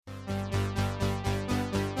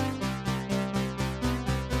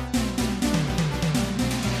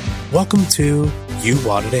Welcome to You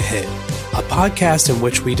Wanted a Hit, a podcast in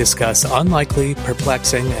which we discuss unlikely,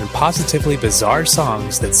 perplexing, and positively bizarre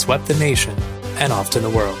songs that swept the nation and often the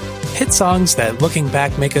world. Hit songs that, looking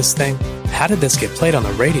back, make us think, how did this get played on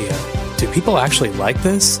the radio? Do people actually like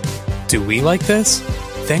this? Do we like this?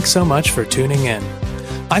 Thanks so much for tuning in.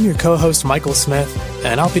 I'm your co-host, Michael Smith,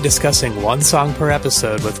 and I'll be discussing one song per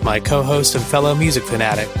episode with my co-host and fellow music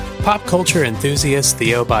fanatic, pop culture enthusiast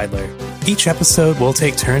Theo Beidler. Each episode, we'll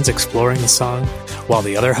take turns exploring the song, while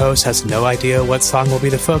the other host has no idea what song will be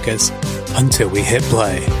the focus until we hit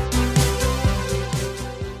play.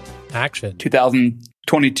 Action.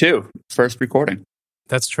 2022, first recording.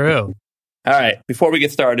 That's true. All right, before we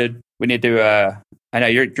get started, we need to, I know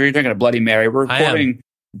you're drinking a Bloody Mary. We're recording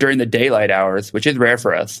during the daylight hours, which is rare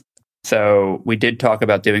for us. So we did talk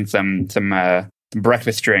about doing some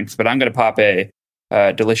breakfast drinks, but I'm going to pop a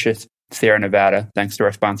delicious Sierra Nevada, thanks to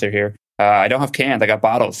our sponsor here. I don't have cans, I got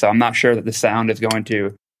bottles, so I'm not sure that the sound is going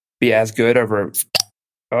to be as good over...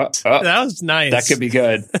 That was nice. That could be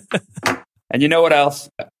good. And you know what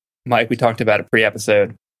else? Mike, we talked about it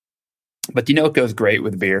pre-episode. But do you know what goes great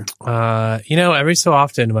with beer? Every so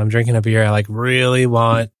often when I'm drinking a beer, I really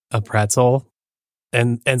want a pretzel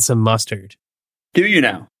and some mustard. Do you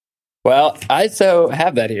now? Well, I so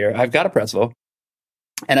have that here. I've got a pretzel,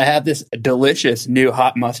 and I have this delicious new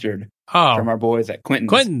hot mustard from our boys at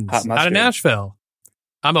Quentin's Hot Mustard out of Nashville.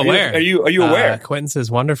 I'm aware. Are you aware? Quentin's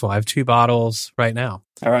is wonderful. I have 2 bottles right now.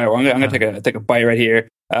 All right, well, I'm gonna take a bite right here.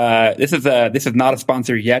 This is not a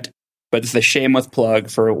sponsor yet, but this is a shameless plug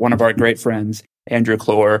for one of our great friends, Andrew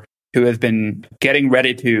Clore, who has been getting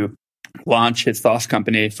ready to launch his sauce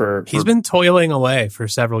company for... He's been toiling away for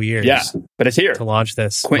several years. Yeah, but it's here. To launch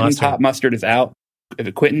this Quentin's Hot Mustard is out at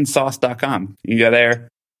QuentinSauce.com. You can go there,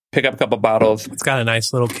 pick up a couple bottles. It's got a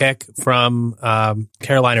nice little kick from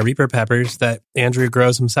Carolina Reaper peppers that Andrew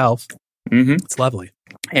grows himself. Mm-hmm. It's lovely.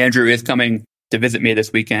 Andrew is coming to visit me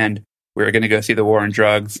this weekend. We're going to go see The War on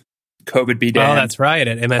Drugs. COVID be damned. Oh, that's right,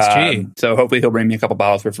 at MSG. So hopefully he'll bring me a couple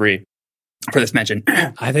bottles for free for this mention.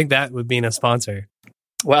 I think that would mean a sponsor.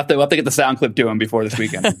 We'll have to get the sound clip to him before this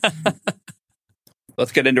weekend.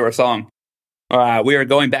 Let's get into our song. We are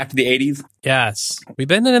going back to the 80s. Yes. We've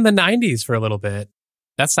been in the 90s for a little bit.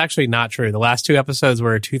 That's actually not true. The last 2 episodes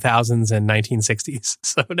were 2000s and 1960s,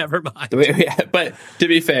 so never mind. But to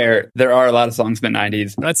be fair, there are a lot of songs in the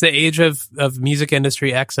 90s. That's the age of music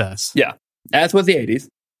industry excess. Yeah, as was the 80s.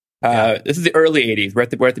 This is the early 80s.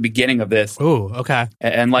 We're at the beginning of this. Ooh, okay.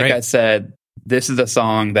 And like I said, this is a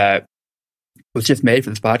song that was just made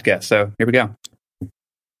for this podcast. So here we go.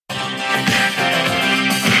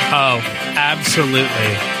 Oh,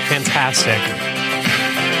 absolutely. Fantastic.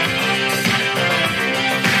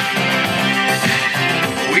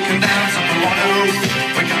 We can dance if we want to.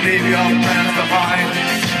 We can leave your friends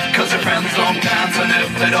behind. Cause your friends don't dance, and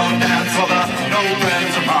if they don't dance, well, they're no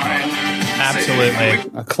friends of mine.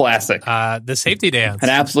 Absolutely. A classic. The Safety Dance. An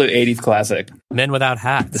absolute 80s classic. Men Without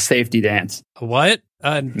Hats. The Safety Dance. What?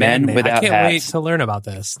 Men Without Hats. I can't wait to learn about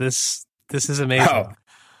this. This is amazing. Oh.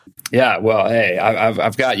 Yeah, well, hey,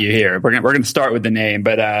 I've got you here. We're gonna start with the name,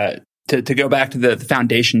 but to go back to the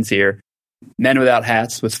foundations here, Men Without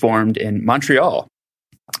Hats was formed in Montreal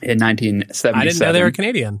in 1977. I didn't know they were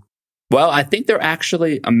Canadian. Well, I think they're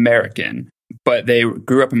actually American, but they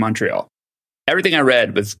grew up in Montreal. Everything I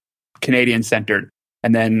read was Canadian-centered.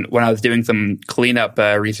 And then when I was doing some cleanup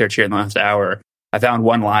research here in the last hour, I found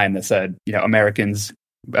one line that said, Americans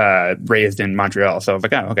raised in Montreal. So I was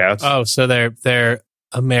like, oh, okay. So they're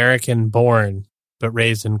American-born, but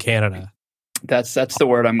raised in Canada. That's the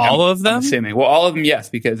word I'm assuming. Well, all of them, yes,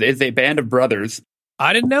 because it's a band of brothers.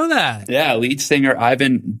 I didn't know that. Yeah, lead singer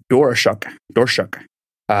Ivan Dorshuk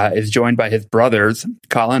is joined by his brothers,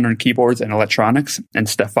 Colin on keyboards and electronics, and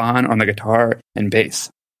Stefan on the guitar and bass.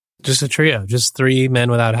 Just a trio, just 3 men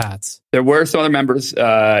without hats. There were some other members.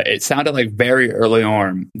 It sounded like very early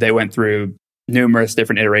on, they went through numerous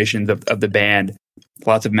different iterations of the band,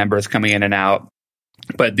 lots of members coming in and out.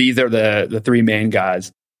 But these are the 3 main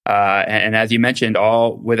guys. And as you mentioned,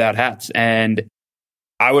 all without hats. And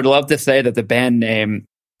I would love to say that the band name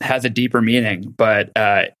has a deeper meaning, but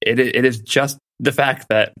it is just the fact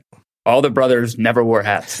that all the brothers never wore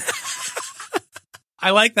hats.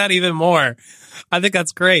 I like that even more. I think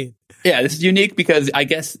that's great. Yeah, this is unique because I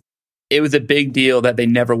guess it was a big deal that they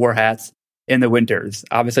never wore hats in the winters.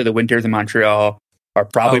 Obviously, the winters in Montreal are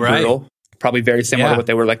probably brutal, probably very similar to what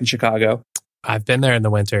they were like in Chicago. I've been there in the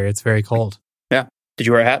winter. It's very cold. Yeah. Did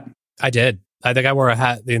you wear a hat? I did. I think I wore a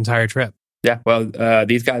hat the entire trip. Yeah, well,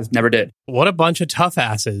 these guys never did. What a bunch of tough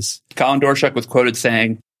asses. Colin Dorshuk was quoted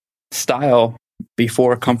saying, "Style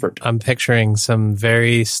before comfort. I'm picturing some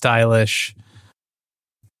very stylish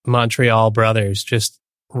Montreal brothers just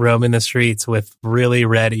roaming the streets with really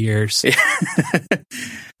red ears.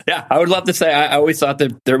 Yeah, I would love to say I always thought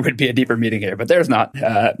that there would be a deeper meaning here, but there's not.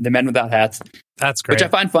 The Men Without Hats. That's great. Which I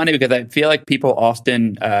find funny because I feel like people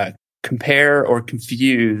often compare or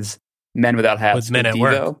confuse Men Without Hats with Men at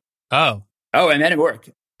Devo. Work. Oh, and Men at Work.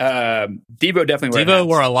 Devo definitely Devo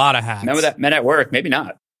wore a lot of hats. Men at Work, maybe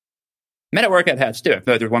not. Men at Work had hats too. I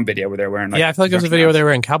feel like there's one video where they're wearing I feel like there's a video where they're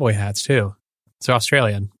wearing cowboy hats too. It's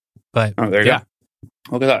Australian. But there you go.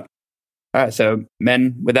 Look at that. All right, so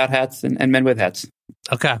Men Without Hats and Men with Hats.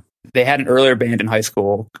 Okay. They had an earlier band in high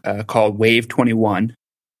school called Wave 21.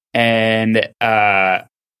 And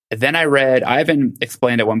then Ivan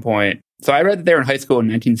explained at one point, so I read that they were in high school in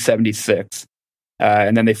 1976,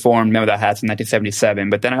 and then they formed Men Without Hats in 1977.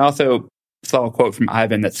 But then I also saw a quote from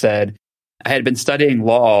Ivan that said, I had been studying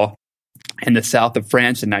law in the south of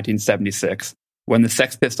France in 1976 when the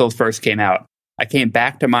Sex Pistols first came out. I came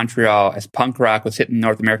back to Montreal as punk rock was hitting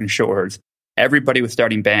North American shores. Everybody was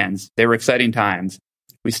starting bands. They were exciting times.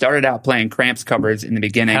 We started out playing Cramps covers in the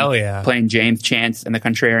beginning, Hell yeah. Playing James Chance and the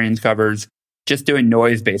Contrarians covers, just doing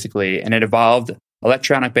noise basically. And it evolved.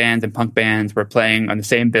 Electronic bands and punk bands were playing on the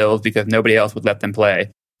same bills because nobody else would let them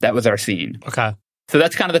play. That was our scene. Okay. So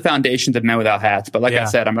that's kind of the foundations of Men Without Hats. But like I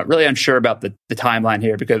said, I'm really unsure about the timeline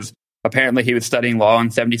here because apparently he was studying law in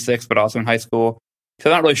 76, but also in high school. So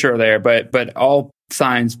I'm not really sure there. But all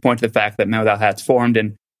signs point to the fact that Men Without Hats formed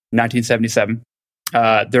in 1977.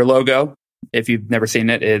 Their logo, if you've never seen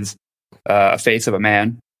it, is a face of a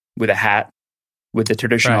man with a hat with the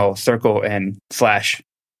traditional circle and slash,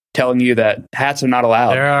 telling you that hats are not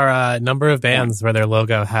allowed. There are a number of bands where their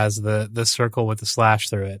logo has the circle with the slash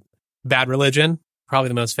through it. Bad Religion, probably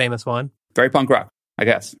the most famous one. Very punk rock, I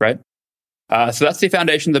guess, right? So that's the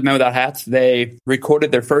foundations of Men Without Hats. They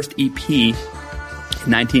recorded their first EP in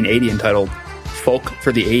 1980 entitled Folk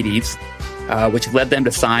for the 80s, which led them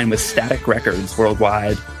to sign with Static Records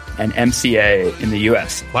worldwide and MCA in the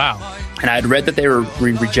US. Wow. And I had read that they were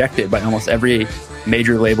rejected by almost every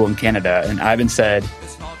major label in Canada. And Ivan said,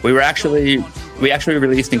 we actually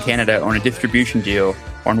released in Canada on a distribution deal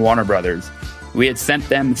on Warner Brothers. We had sent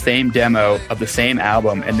them the same demo of the same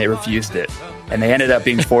album and they refused it. And they ended up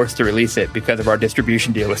being forced to release it because of our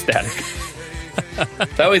distribution deal with Static.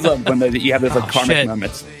 So I always love when you have those karmic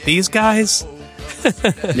moments. These guys?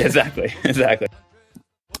 Yeah, exactly.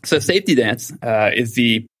 So Safety Dance is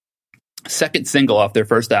the second single off their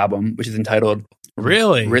first album, which is entitled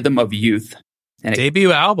Rhythm of Youth. And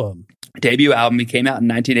Debut album. It came out in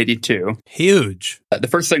 1982. Huge. The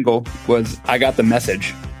first single was I Got the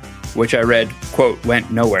Message, which I read, quote,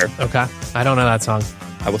 went nowhere. Okay. I don't know that song.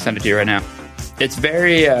 I will send it to you right now. It's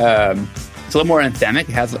very, it's a little more anthemic. It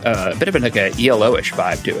has a bit of like a ELO-ish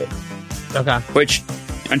vibe to it. Okay. Which,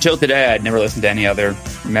 until today, I'd never listened to any other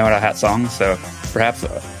Men Without Hats songs, so perhaps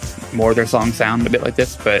more of their songs sound a bit like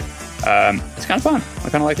this, but it's kind of fun. I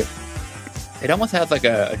kind of like it. It almost has like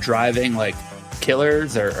a driving, like,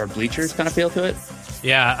 Killers or Bleachers kind of feel to it.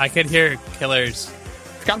 Yeah, I could hear Killers.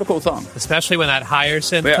 It's kind of a cool song. Especially when that higher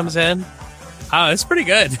synth comes in. Oh, it's pretty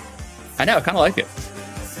good. I know, I kind of like it.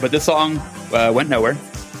 But this song went nowhere.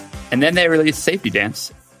 And then they released Safety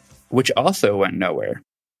Dance, which also went nowhere.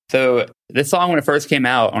 So this song, when it first came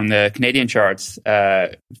out on the Canadian charts,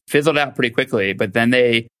 fizzled out pretty quickly. But then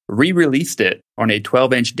they re-released it on a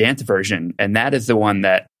 12-inch dance version. And that is the one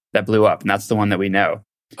that blew up. And that's the one that we know.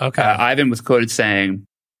 Okay. Ivan was quoted saying,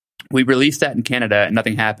 we released that in Canada and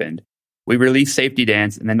nothing happened. We released Safety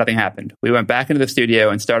Dance and then nothing happened. We went back into the studio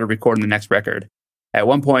and started recording the next record. At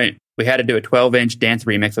one point, we had to do a 12-inch dance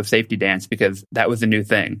remix of Safety Dance because that was the new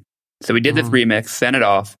thing. So we did this remix, sent it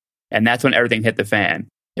off, and that's when everything hit the fan.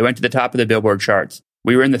 It went to the top of the Billboard charts.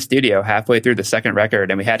 We were in the studio halfway through the second record,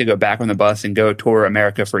 and we had to go back on the bus and go tour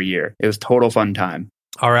America for a year. It was total fun time.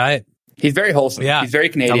 All right. He's very wholesome. Yeah. He's very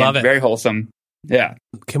Canadian. I love it. Very wholesome. Yeah.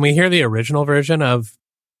 Can we hear the original version of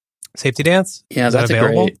Safety Dance? Yeah, Is that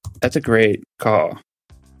available? That's a great call.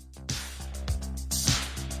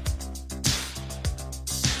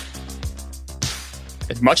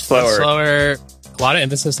 It's much slower. A lot of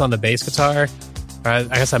emphasis on the bass guitar. I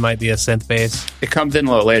guess that might be a synth bass. It comes in a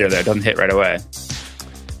little later, though. It doesn't hit right away.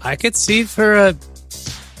 I could see for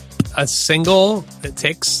a single, it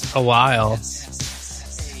takes a while.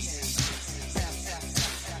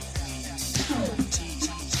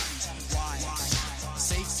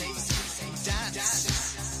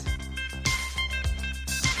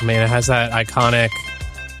 I mean, it has that iconic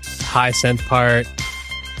high synth part.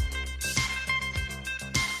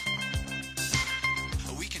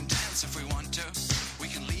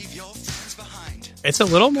 It's a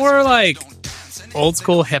little more like old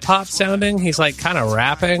school hip hop sounding. He's like kind of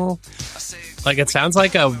rapping. Like it sounds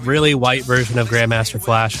like a really white version of Grandmaster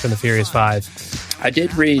Flash from the Furious 5. I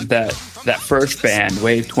did read that first band,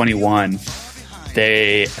 Wave 21,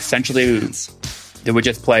 they would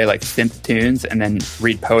just play like synth tunes and then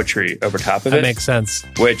read poetry over top of it. That makes sense.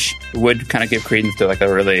 Which would kind of give credence to like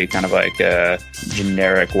a really kind of like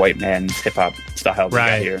generic white man's hip hop style we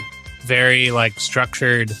got here. Very like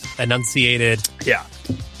structured, enunciated. Yeah.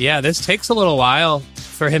 Yeah, this takes a little while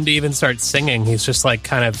for him to even start singing. He's just like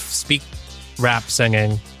kind of rap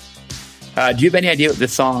singing. Do you have any idea what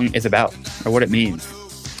this song is about or what it means?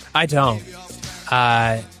 I don't.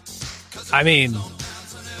 I mean,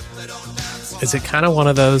 is it kind of one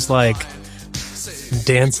of those like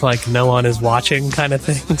dance like no one is watching kind of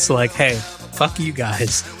things? Like, hey, fuck you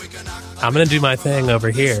guys. I'm going to do my thing over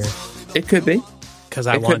here. It could be. Because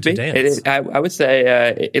I want to dance. I would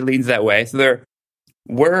say it leans that way. So there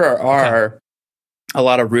are a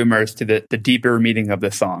lot of rumors to the deeper meaning of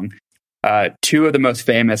the song. Two of the most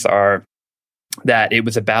famous are that it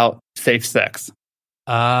was about safe sex.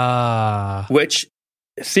 Which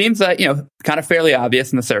seems like, kind of fairly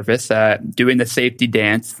obvious on the surface. Doing the safety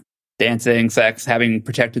dance, dancing, sex, having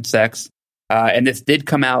protected sex. And this did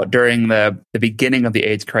come out during the beginning of the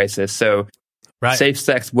AIDS crisis. So safe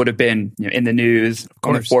sex would have been in the news,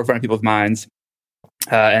 on the forefront of people's minds.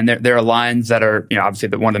 And there are lines that are, obviously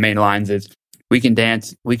one of the main lines is, we can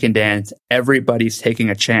dance, everybody's taking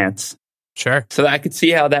a chance. Sure. So I could see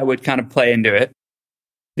how that would kind of play into it.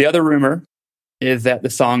 The other rumor is that the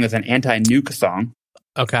song is an anti-nuke song.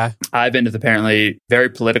 Okay. Ivan is apparently very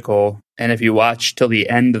political. And if you watch till the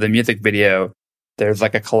end of the music video, there's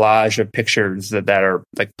like a collage of pictures that are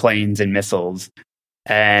like planes and missiles.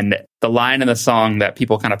 And the line in the song that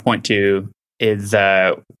people kind of point to is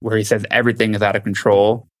where he says everything is out of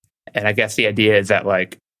control. And I guess the idea is that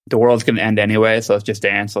like the world's going to end anyway, so let's just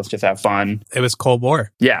dance, let's just have fun. It was Cold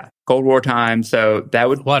War. Yeah, Cold War time. So that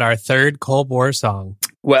would... What, our third Cold War song?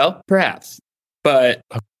 Well, perhaps. But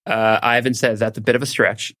Ivan says that's a bit of a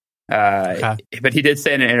stretch. But he did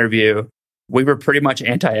say in an interview, we were pretty much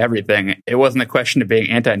anti-everything. It wasn't a question of being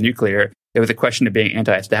anti-nuclear. It was a question of being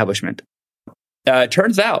anti-establishment. It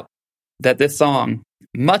turns out that this song,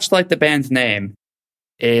 much like the band's name,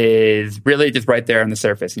 is really just right there on the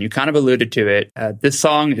surface. And you kind of alluded to it. This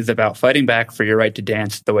song is about fighting back for your right to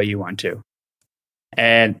dance the way you want to.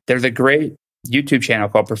 And there's a great YouTube channel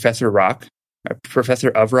called Professor Rock. Professor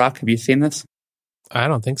of Rock. Have you seen this? I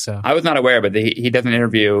don't think so. I was not aware, but he does an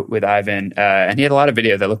interview with Ivan, and he had a lot of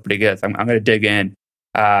videos that look pretty good. So I'm going to dig in.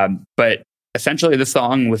 But essentially, the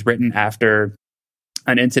song was written after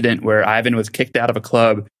an incident where Ivan was kicked out of a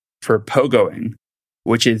club for pogoing,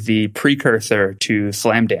 which is the precursor to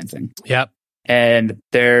slam dancing. Yep. And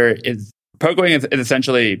pogoing is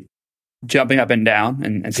essentially jumping up and down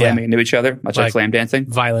and slamming into each other, much like slam dancing.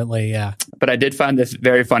 Violently, yeah. But I did find this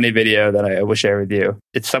very funny video that I will share with you.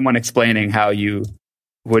 It's someone explaining how you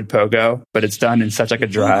would pogo, but it's done in such like a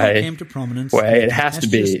dry way. It has to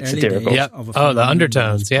be satirical. Yep. Oh, the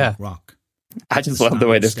undertones, yeah. Rock. I just love the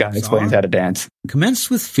way this guy explains how to dance. Commence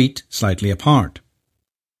with feet slightly apart.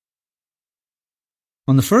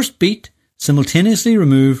 On the first beat, simultaneously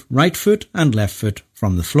remove right foot and left foot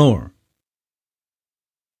from the floor.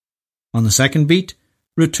 On the second beat,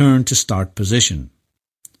 return to start position.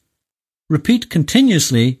 Repeat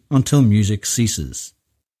continuously until music ceases.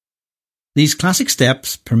 These classic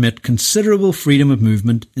steps permit considerable freedom of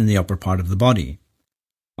movement in the upper part of the body.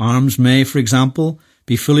 Arms may, for example,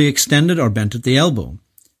 be fully extended or bent at the elbow,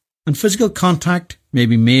 and physical contact may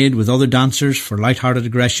be made with other dancers for light-hearted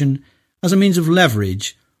aggression as a means of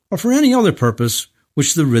leverage or for any other purpose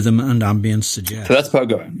which the rhythm and ambience suggest. So that's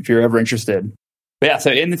pogoing, if you're ever interested. But yeah,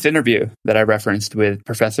 so in this interview that I referenced with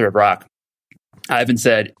Professor of Rock, Ivan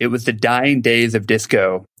said it was the dying days of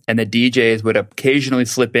disco, and the DJs would occasionally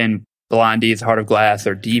slip in Blondie's Heart of Glass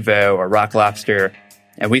or Devo or Rock Lobster,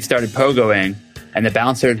 and we started pogoing, and the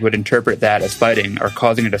bouncers would interpret that as fighting or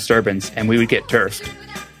causing a disturbance, and we would get turfed.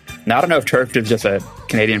 Now, I don't know if turfed is just a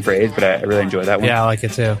Canadian phrase, but I really enjoy that one. Yeah, I like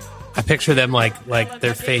it too. I picture them like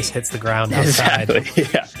their face hits the ground outside. Exactly,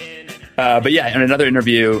 yeah. But yeah, in another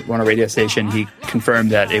interview on a radio station, he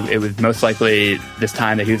confirmed that it was most likely this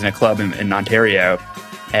time that he was in a club in Ontario,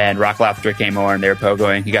 and Rock Lobster came on, they were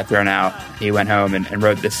pogoing, he got thrown out, he went home and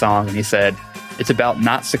wrote this song, and he said, it's about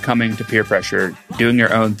not succumbing to peer pressure, doing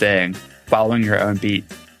your own thing, following your own beat.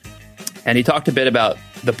 And he talked a bit about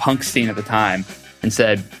the punk scene at the time, and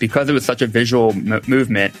said because it was such a visual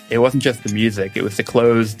movement, it wasn't just the music, it was the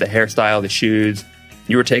clothes, the hairstyle, the shoes.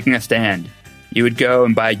 You were taking a stand. you would go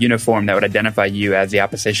and buy a uniform that would identify you as the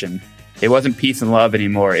opposition. It wasn't peace and love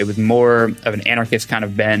anymore. It was more of an anarchist kind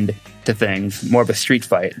of bend to things, more of a street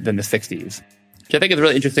fight than the 60s. Which I think is a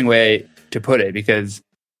really interesting way to put it, because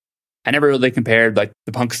I never really compared like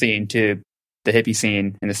the punk scene to the hippie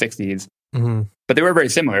scene in the 60s. Mm-hmm. But they were very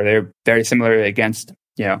similar. They were very similar against,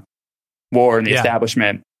 war and the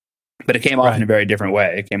establishment. But it came off in a very different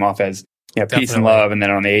way. It came off as peace and love, and then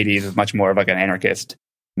on the 80s, it was much more of like an anarchist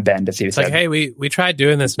bend, as he It's said. like, hey, we tried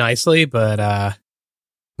doing this nicely, but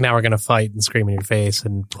now we're going to fight and scream in your face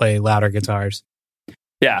and play louder guitars.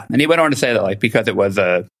 Yeah, and he went on to say that like because it was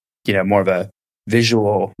a more of a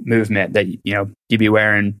visual movement, that you'd be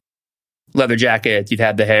wearing leather jackets, you'd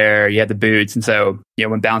have the hair, you had the boots, and so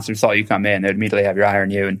when bouncers saw you come in, they'd immediately have your eye on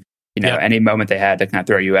you, and any moment they had to kind of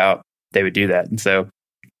throw you out, they would do that, and so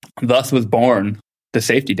thus was born the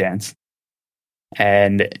safety dance,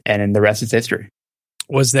 and the rest is history.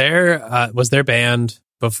 Was their band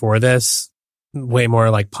before this way more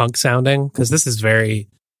like punk sounding? Because this is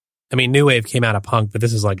new wave came out of punk, but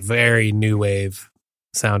this is like very new wave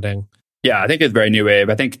sounding. Yeah, I think it's very new wave.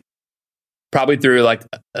 I think probably through like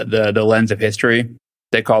the lens of history,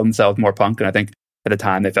 they called themselves more punk, and I think at the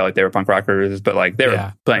time they felt like they were punk rockers, but like they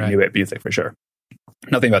were playing new wave music for sure.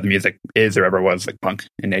 Nothing about the music is or ever was like punk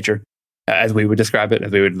in nature, as we would describe it,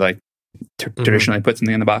 as we would like traditionally put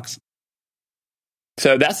something in the box.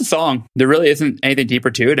 So that's the song. There really isn't anything deeper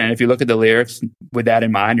to it. And if you look at the lyrics with that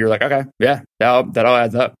in mind, you're like, okay, yeah, that all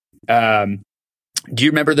adds up. Do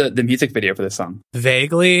you remember the music video for this song?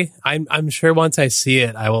 Vaguely. I'm sure once I see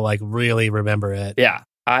it, I will like really remember it. Yeah,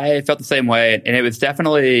 I felt the same way. And it was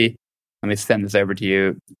definitely, let me send this over to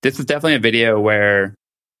you. This was definitely a video where,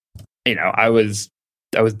 I was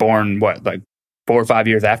born, like 4 or 5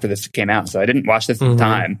 years after this came out. So I didn't watch this at the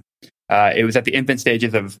time. It was at the infant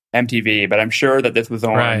stages of MTV, but I'm sure that this was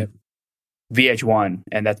on VH1,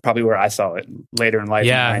 and that's probably where I saw it later in life.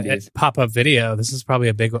 Yeah, in the 90s. Pop-up video. This is probably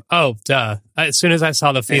a big one. Oh, duh. As soon as I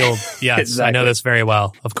saw the field, yes, exactly. I know this very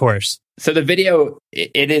well, of course. So the video,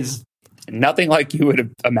 it is nothing like you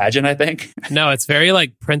would imagine, I think. No, it's very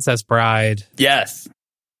like Princess Bride. Yes.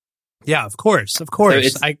 Yeah, of course. So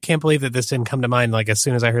I can't believe that this didn't come to mind like as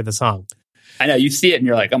soon as I heard the song. I know, you see it and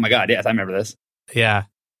you're like, oh my God, yes, I remember this. Yeah.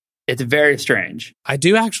 It's very strange. I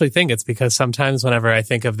do actually think it's because sometimes whenever I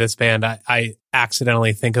think of this band, I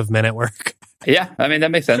accidentally think of Men at Work. Yeah, I mean,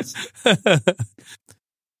 that makes sense.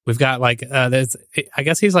 We've got like, I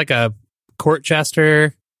guess he's like a court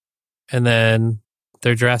jester, and then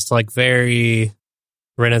they're dressed like very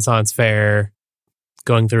Renaissance fair,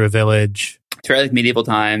 going through a village. It's very like medieval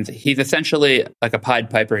times. He's essentially like a Pied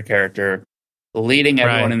Piper character, leading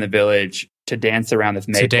everyone in the village to dance around this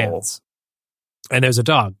maypole. And there's a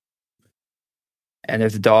dog. And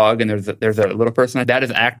there's a dog, and there's a little person. That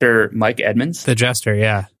is actor Mike Edmonds. The jester,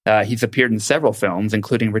 yeah. He's appeared in several films,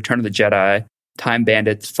 including Return of the Jedi, Time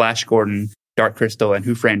Bandits, Flash Gordon, Dark Crystal, and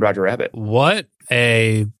Who Framed Roger Rabbit. What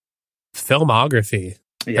a filmography.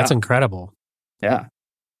 Yeah. That's incredible. Yeah.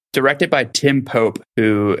 Directed by Tim Pope,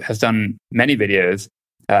 who has done many videos.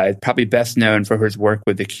 Probably best known for his work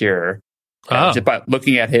with The Cure. Just by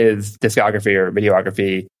looking at his discography or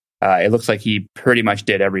videography, it looks like he pretty much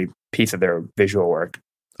did every piece of their visual work.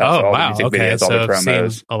 Wow. Okay, so I've seen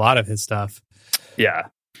a lot of his stuff. Yeah.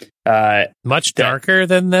 Much darker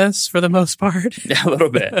than this for the most part. A little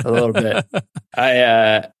bit.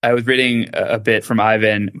 I was reading a bit from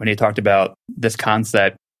Ivan when he talked about this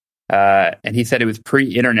concept, and he said it was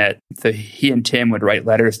pre-internet, so he and Tim would write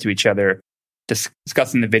letters to each other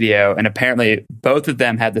discussing the video, and apparently both of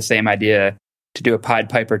them had the same idea to do a Pied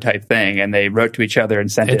Piper type thing, and they wrote to each other and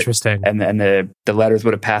sent it. And the letters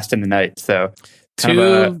would have passed in the night. So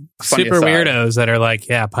two super weirdos that are like,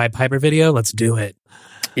 yeah, Pied Piper video, let's do it.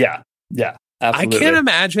 Yeah, absolutely. I can't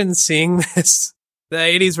imagine seeing this. The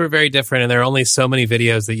 80s were very different, and there are only so many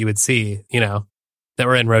videos that you would see, that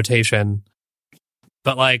were in rotation.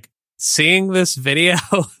 But like seeing this video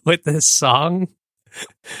with this song,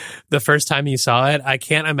 the first time you saw it, I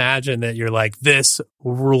can't imagine that you're like, this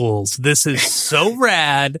rules. This is so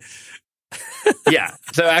rad. Yeah.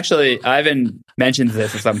 So actually, Ivan mentioned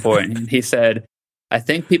this at some point. He said, I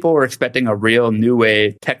think people were expecting a real new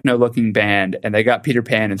wave techno-looking band, and they got Peter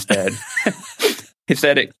Pan instead. He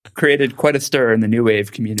said it created quite a stir in the new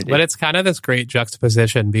wave community. But it's kind of this great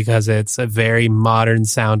juxtaposition because it's a very modern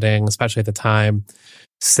sounding, especially at the time,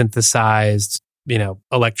 synthesized,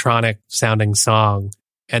 electronic sounding song.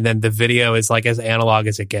 And then the video is like as analog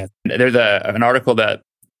as it gets. There's an article that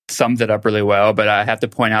sums it up really well, but I have to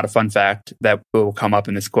point out a fun fact that will come up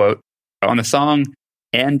in this quote. On the song,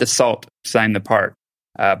 Anne Dassault sang the part,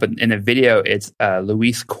 but in the video, it's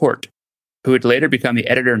Louise Court who would later become the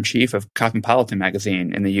editor-in-chief of Cosmopolitan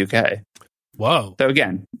magazine in the UK. Whoa. So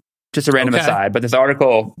again, just a random Okay. aside, but this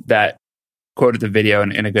article that quoted the video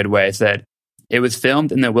in a good way said, it was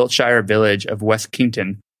filmed in the Wiltshire village of West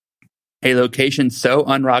Kington, a location so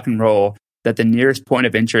un-rock and roll that the nearest point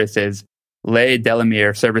of interest is Les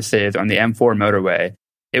Delamere services on the M4 motorway.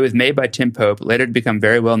 It was made by Tim Pope, later to become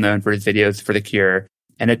very well known for his videos for The Cure,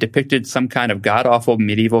 and it depicted some kind of god-awful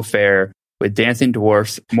medieval fair with dancing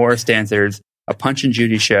dwarfs, Morris dancers, a Punch and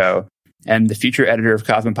Judy show, and the future editor of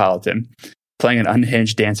Cosmopolitan playing an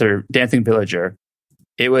unhinged dancing villager.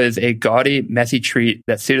 It was a gaudy, messy treat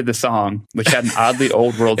that suited the song, which had an oddly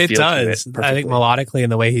old world It feel does. to it. I think perfectly. melodically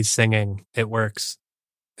and the way he's singing, it works.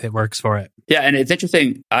 It works for it. Yeah, and it's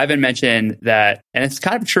interesting. Ivan mentioned that, and it's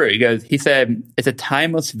kind of true. He said, it's a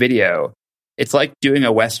timeless video. It's like doing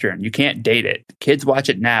a Western. You can't date it. Kids watch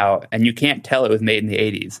it now, and you can't tell it was made in the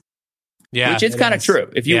 80s. Yeah, Which is it kind of true.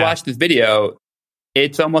 If you Yeah. watch this video,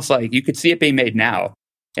 it's almost like you could see it being made now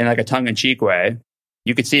in like a tongue-in-cheek way.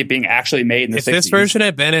 You could see it being actually made in the If 60s. this version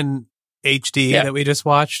had been in HD Yeah. that we just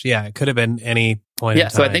watched, yeah, it could have been any point in Yeah,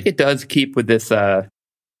 time. so I think it does keep with this,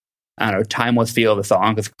 timeless feel of the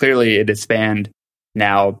song, because clearly it has spanned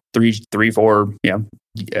now three, 4,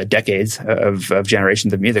 decades of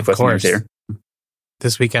generations of music Of listeners course. here.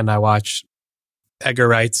 This weekend I watched Edgar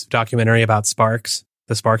Wright's documentary about Sparks,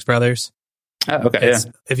 the Sparks Brothers. Oh, okay, yeah.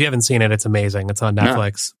 If you haven't seen it, it's amazing. It's on No.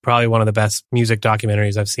 Netflix. Probably one of the best music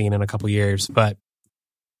documentaries I've seen in a couple years. But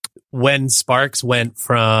when Sparks went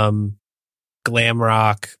from glam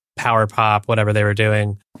rock, power pop, whatever they were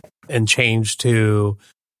doing, and changed to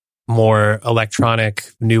more electronic,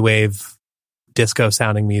 new wave, disco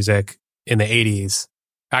sounding music in the 80s.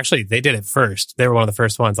 Actually, they did it first. They were one of the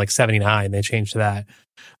first ones, like 79. They changed to that.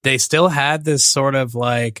 They still had this sort of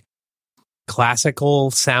like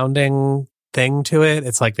classical sounding thing to it.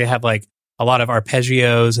 It's like they had like a lot of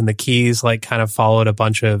arpeggios, and the keys like kind of followed a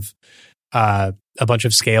bunch of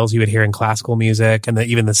scales you would hear in classical music, and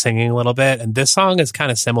even the singing a little bit. And this song is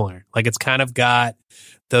kind of similar. Like it's kind of got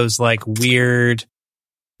those like weird,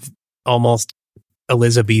 almost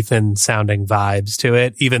Elizabethan sounding vibes to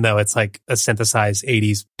it, even though it's like a synthesized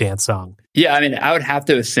 80s dance song. Yeah, I mean, I would have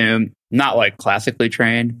to assume, not like classically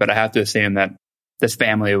trained, but I have to assume that this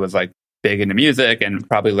family was like big into music and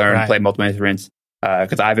probably learned Right. to play multiple instruments,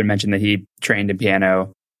 because Ivan mentioned that he trained in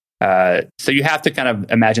piano. So you have to kind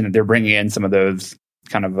of imagine that they're bringing in some of those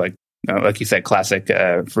kind of like you said, classic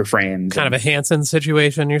refrains. Kind of a Hanson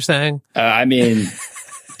situation, you're saying? I mean,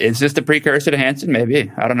 is this the precursor to Hanson? Maybe.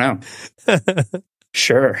 I don't know.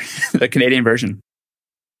 Sure. The Canadian version.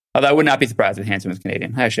 Although I would not be surprised if Hanson was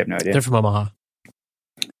Canadian. I actually have no idea. They're from Omaha.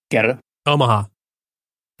 Canada? Omaha,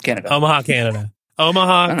 Canada. Canada.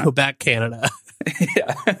 Omaha, know. Quebec, Canada.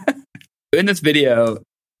 Yeah. In this video,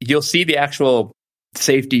 you'll see the actual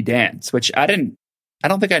safety dance, which I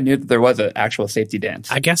don't think I knew that there was an actual safety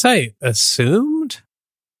dance. I guess I assumed.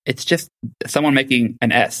 It's just someone making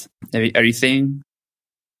an S. Are you seeing?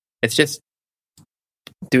 It's just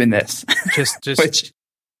doing this, Just which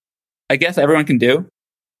I guess everyone can do.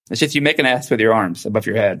 It's just you make an S with your arms above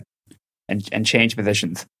your head and change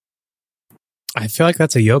positions. I feel like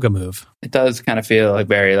that's a yoga move. It does kind of feel like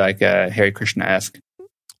very like Hare Krishna-esque.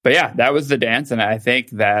 But yeah, that was the dance, and I think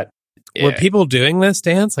that Were people doing this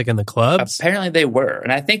dance like in the clubs apparently they were,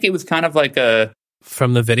 and I think it was kind of like a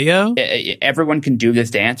from the video? everyone can do this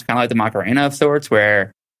dance, kind of like the Macarena of sorts,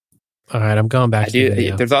 where All right, I'm going back I to the do.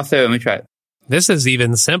 video. There's also, let me try it. This is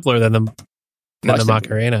even simpler than the Much simpler.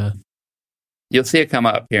 Macarena. You'll see it come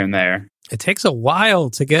up here and there. It takes a while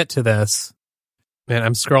to get to this. Man,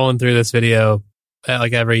 I'm scrolling through this video at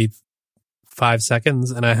like every 5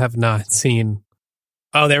 seconds, and I have not seen.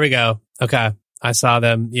 Oh, there we go. Okay, I saw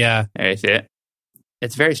them. Yeah, There you see it.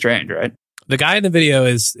 It's very strange, right? the guy in the video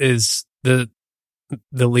is the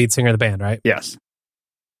lead singer of the band, right? Yes.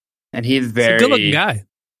 And he's He's very a good-looking guy.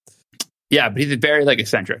 Yeah, but he's very like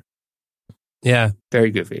eccentric, Yeah,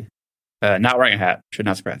 very goofy. Not wearing a hat should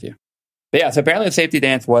not surprise you. But yeah, so apparently the safety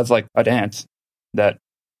dance was like a dance that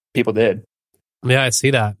people did. yeah, I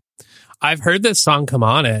see that. I've heard this song come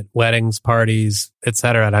on at weddings, parties,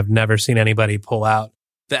 etc., and I've never seen anybody pull out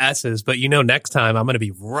the S's. But next time I'm going to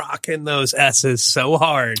be rocking those S's so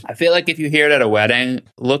hard. I feel like if you hear it at a wedding,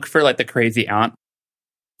 look for like the crazy aunt.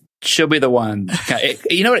 She'll be the one.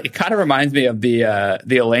 You know what? It kind of reminds me of the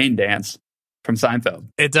Elaine dance from Seinfeld.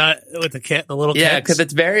 It does with the little Yeah, kicks. because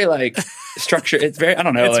it's very like structured. It's very, I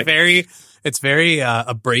don't know. It's like, very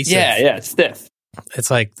abrasive. yeah, it's stiff.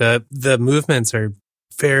 It's like the movements are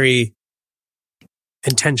very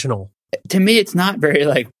intentional. To me, it's not very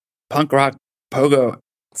like punk rock pogo.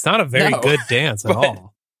 It's not a very No. good dance at But-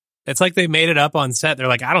 all. It's like they made it up on set. They're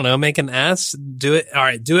like, I don't know, make an S, do it. All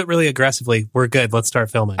right, do it really aggressively. We're good. Let's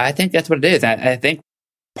start filming. I think that's what it is. I think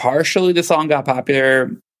partially the song got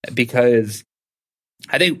popular because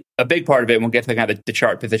I think a big part of it, we'll get to kind of the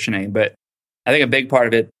chart positioning, but I think a big part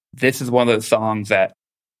of it, this is one of those songs that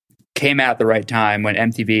came out at the right time when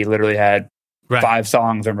MTV literally had 5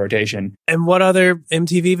 songs in rotation. And what other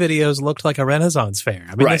MTV videos looked like a Renaissance fair?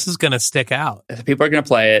 I mean, this is going to stick out. People are going to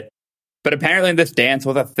play it. But apparently this dance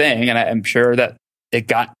was a thing, and I'm sure that it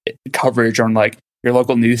got coverage on like your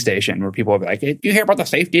local news station where people will be like, hey, you hear about the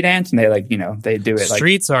safety dance? And they they do it.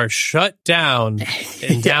 Streets are shut down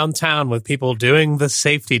in downtown with people doing the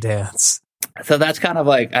safety dance. So that's kind of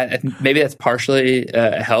like, maybe that's partially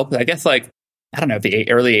help. I guess I don't know if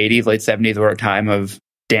the early 80s, late 70s were a time of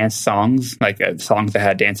dance songs, songs that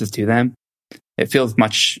had dances to them. It feels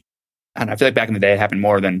much, I don't know, I feel like back in the day it happened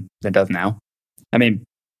more than it does now. I mean,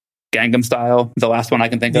 Gangnam Style, the last one I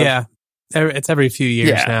can think of. Yeah, it's every few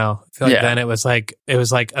years now. I feel like then it was like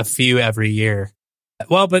a few every year.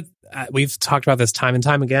 Well, but we've talked about this time and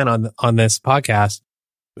time again on this podcast.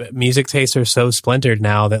 Music tastes are so splintered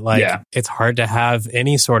now that it's hard to have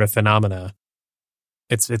any sort of phenomena.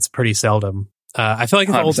 It's pretty seldom. I feel like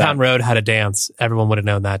if 100%. Old Town Road had a dance, everyone would have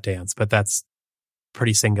known that dance, but that's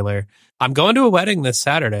pretty singular. I'm going to a wedding this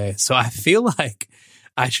Saturday, so I feel like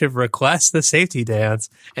I should request the safety dance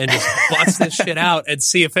and just bust this shit out and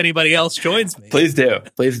see if anybody else joins me. Please do.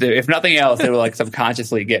 Please do. If nothing else, it will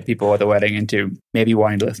subconsciously get people at the wedding into maybe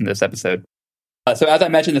wanting to listen to this episode. So as I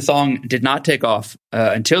mentioned, the song did not take off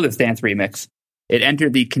until this dance remix. It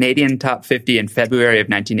entered the Canadian Top 50 in February of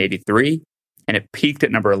 1983, and it peaked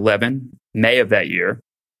at number 11, May of that year.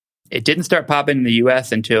 It didn't start popping in the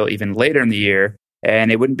US until even later in the year,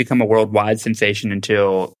 and it wouldn't become a worldwide sensation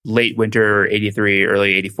until late winter 83,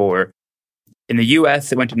 early 84. In the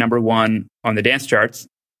US, it went to number 1 on the dance charts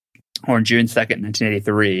on June 2nd,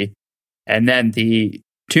 1983. And then the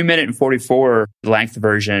 2-minute and 44 length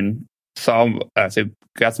version got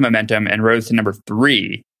some momentum and rose to number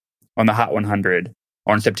 3 on the Hot 100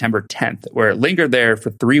 on September 10th, where it lingered there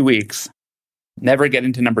for 3 weeks, never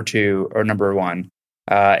getting to number 2 or number 1.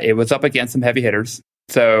 It was up against some heavy hitters.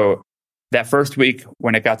 So that first week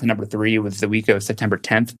when it got to number 3 was the week of September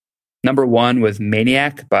 10th. Number 1 was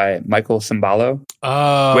Maniac by Michael Sembello.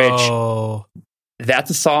 Oh. Which, that's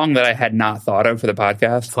a song that I had not thought of for the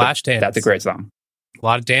podcast. Flashdance. That's a great song. A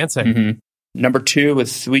lot of dancing. Mm-hmm. Number 2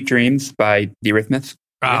 was Sweet Dreams by the Eurythmics.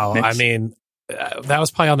 Oh, I mean, that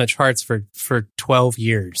was probably on the charts for 12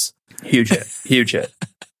 years. Huge hit. Huge hit.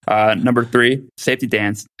 Number 3, Safety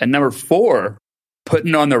Dance. And number 4,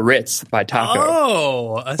 Putting on the Ritz by Taco.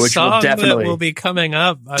 Oh, a which song that will be coming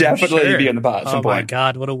up. I'm definitely sure. Be on the pot at some point. Oh my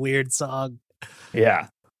God, what a weird song. Yeah.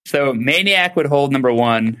 So Maniac would hold number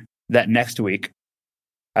 1 that next week.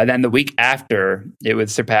 And then the week after, it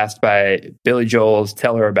was surpassed by Billy Joel's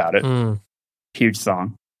Tell Her About It. Huge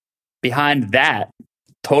song. Behind that,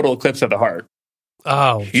 Total Eclipse of the Heart.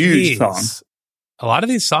 Oh, huge song. A lot of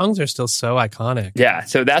these songs are still so iconic. Yeah.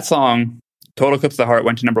 So that song, Total Eclipse of the Heart,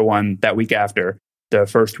 went to number 1 that week after, the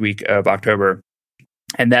first week of October.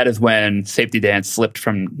 And that is when Safety Dance slipped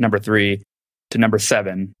from number 3 to number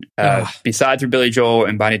 7. Besides for Billy Joel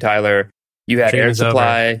and Bonnie Tyler, you had Air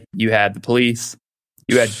Supply, you had The Police,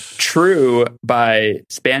 you had True by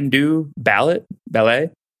Spandau Ballet,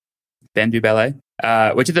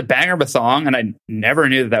 which is a banger of a song, and I never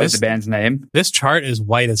knew that was the band's name. This chart is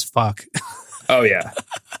white as fuck. Oh, yeah.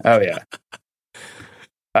 Oh, yeah.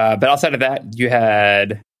 But outside of that, you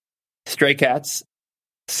had Stray Cats,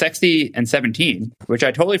 Sexy and 17, which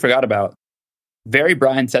I totally forgot about. Very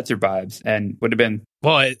Brian Setzer vibes, and would have been...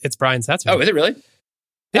 Well, it's Brian Setzer. Oh, is it really?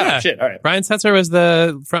 Yeah. Oh, shit. All right. Brian Setzer was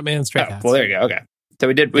the frontman of Stray Cats. Well, there you go. Okay. So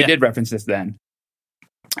we did reference this then.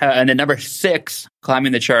 And then number 6,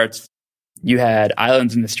 climbing the charts, you had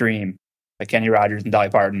Islands in the Stream by Kenny Rogers and Dolly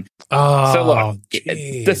Parton. Oh, so look,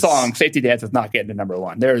 the song Safety Dance is not getting to number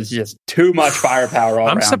 1. There's just too much firepower all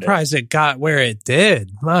around it. I'm surprised it got where it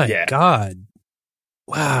did. My God.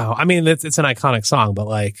 Wow. I mean, it's an iconic song, but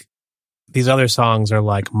like these other songs are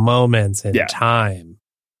like moments in time.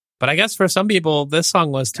 But I guess for some people, this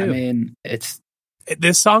song was too. I mean,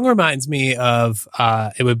 this song reminds me of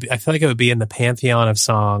I feel like it would be in the pantheon of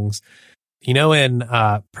songs. You know, in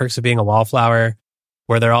Perks of Being a Wallflower,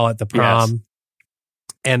 where they're all at the prom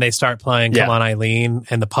and they start playing Come On Eileen,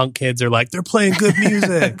 and the punk kids are like, they're playing good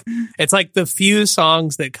music. It's like the few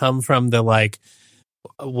songs that come from the like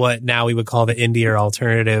what now we would call the indie or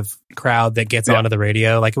alternative crowd that gets onto the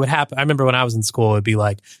radio. Like it would happen. I remember when I was in school, it'd be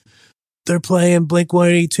like, they're playing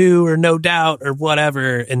Blink-182 or No Doubt or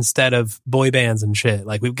whatever instead of boy bands and shit.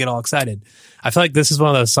 Like, we get all excited. I feel like this is one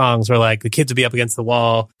of those songs where, like, the kids would be up against the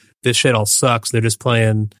wall. This shit all sucks. They're just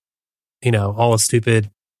playing, you know, all the stupid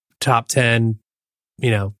top 10,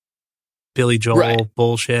 you know, Billy Joel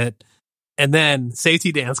bullshit. And then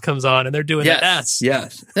Safety Dance comes on and they're doing the S.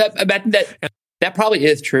 Yes. That probably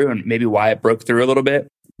is true, and maybe why it broke through a little bit.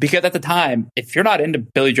 Because at the time, if you're not into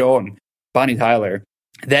Billy Joel and Bonnie Tyler,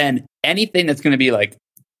 then anything that's going to be like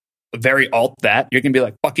very alt that, you're going to be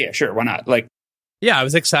like, fuck yeah, sure, why not? Like, yeah, I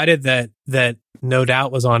was excited that No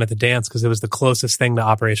Doubt was on at the dance because it was the closest thing to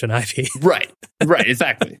Operation Ivy. Right,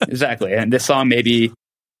 exactly. And this song maybe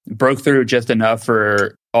broke through just enough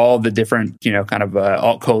for all the different, you know, kind of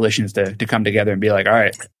alt coalitions to come together and be like, all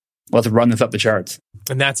right, let's run this up the charts.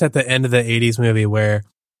 And that's at the end of the 80s movie where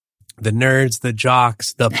the nerds, the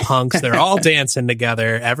jocks, the punks, they're all dancing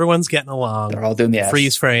together. Everyone's getting along. They're all doing the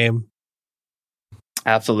freeze frame.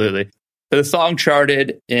 Absolutely. So the song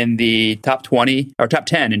charted in the top 20 or top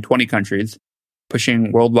 10 in 20 countries,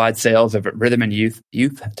 pushing worldwide sales of Rhythm and Youth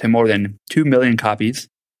to more than 2 million copies.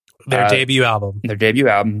 Their debut album.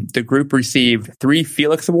 The group received 3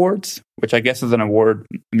 Felix Awards, which I guess is a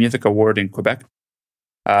music award in Quebec.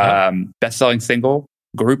 Best-selling single,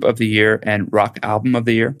 Group of the Year, and Rock Album of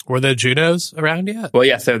the Year. Were the Junos around yet? Well,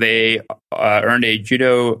 yeah. So they earned a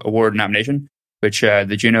Juno Award nomination, which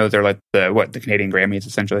the Junos are like the Canadian Grammys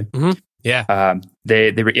essentially. Mm-hmm. Yeah.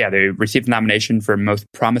 They received the nomination for Most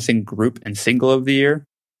Promising Group and Single of the Year.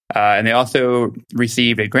 And they also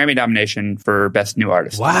received a Grammy nomination for Best New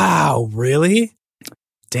Artist. Wow, really?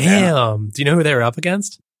 Damn. Yeah. Do you know who they were up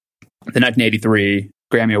against? The 1983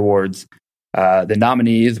 Grammy Awards. The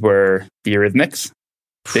nominees were The Eurythmics,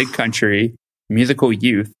 Big Country, Musical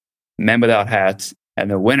Youth, Men Without Hats,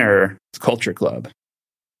 and the winner is Culture Club.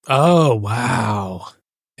 Oh, wow.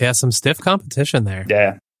 Yeah, some stiff competition there.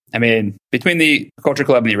 Yeah. I mean, between the Culture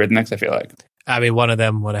Club and the Eurythmics, I feel like. I mean, one of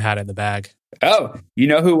them would have had it in the bag. Oh, you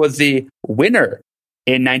know who was the winner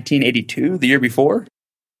in 1982, the year before?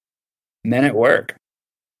 Men at Work.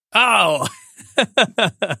 Oh!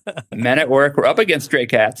 Men at Work were up against Stray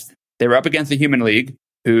Cats. They were up against the Human League,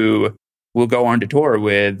 who will go on to tour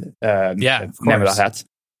with Men Without Hats.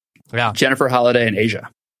 Yeah. Jennifer Holliday and Asia.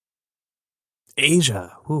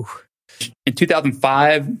 Ooh. In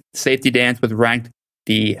 2005, Safety Dance was ranked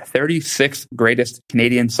the 36th greatest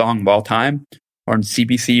Canadian song of all time on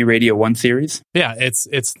CBC Radio 1 series. Yeah,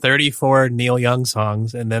 it's 34 Neil Young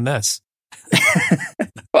songs and then this.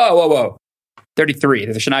 Whoa. 33.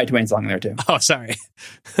 There's a Shania Twain song in there too. Oh, sorry.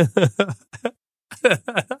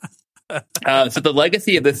 So the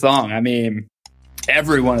legacy of this song, I mean,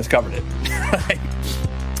 everyone has covered it.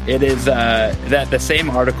 It is that the same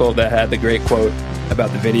article that had the great quote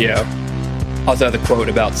about the video also had the quote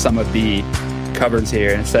about some of the covers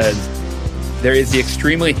here, and it says, there is the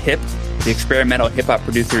extremely hip, the experimental hip-hop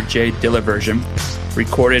producer Jay Dilla version,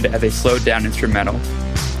 recorded as a slowed-down instrumental.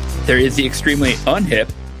 There is the extremely unhip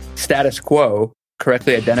Status Quo,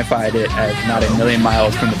 correctly identified it as not a million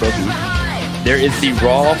miles from the boogie. There is the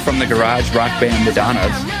raw from the garage rock band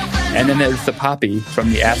Madonnas, and then there's the poppy from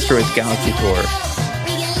the Asteroids Galaxy Tour.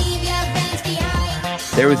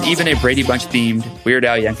 There was even a Brady Bunch themed Weird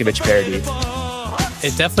Al Yankovic parody.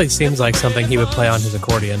 It definitely seems like something he would play on his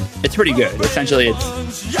accordion. It's pretty good. Essentially,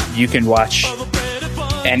 you can watch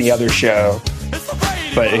any other show,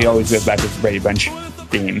 but he always goes back to the Brady Bunch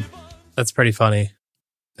theme. That's pretty funny.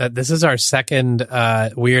 This is our second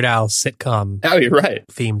Weird Al sitcom. Oh, you're right.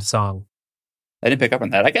 Themed song. I didn't pick up on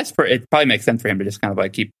that. I guess it probably makes sense for him to just kind of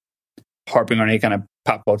like keep harping on any kind of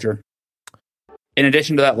pop culture. In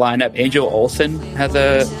addition to that lineup, Angel Olsen has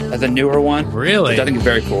a newer one. Really? Which I think is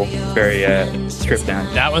very cool. Very stripped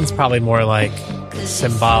down. That one's probably more like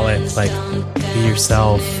symbolic, like be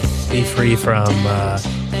yourself, be free from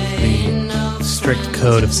the strict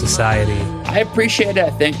code of society. I appreciate it, I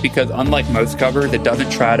think, because unlike most covers, it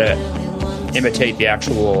doesn't try to imitate the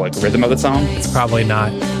actual like rhythm of the song. It's probably not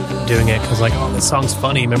doing it because like, oh, this song's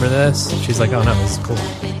funny, remember this? She's like, oh no, this is cool.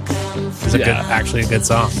 It's actually a good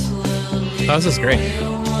song. Oh, this is great.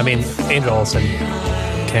 I mean, Angel Olsen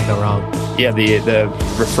can't go wrong. Yeah, the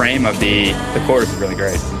refrain of the chorus is really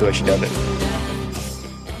great, the way she does it.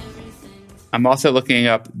 I'm also looking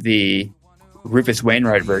up the Rufus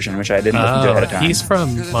Wainwright version, which I didn't listen to ahead of time. He's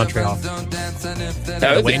from Montreal.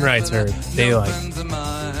 The Wainwrights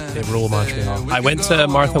they rule Montreal. I went to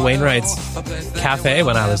Martha Wainwright's cafe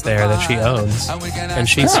when I was there that she owns, and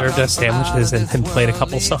she served us sandwiches and played a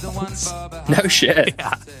couple songs. No shit.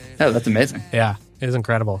 Yeah. Oh, that's amazing. Yeah, it was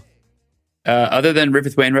incredible. Other than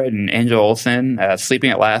Rufus Wainwright and Angel Olsen, Sleeping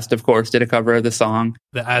at Last, of course, did a cover of the song.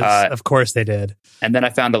 Of course they did. And then I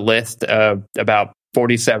found a list of about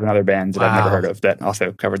 47 other bands that I've never heard of that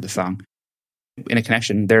also covered the song. In a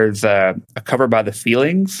connection, there's a cover by The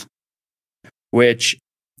Feelings, which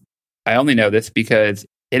I only know this because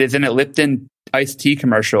it is in a Lipton iced tea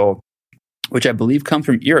commercial, which I believe comes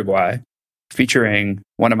from Uruguay, featuring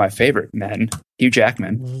one of my favorite men, Hugh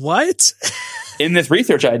Jackman. What? In this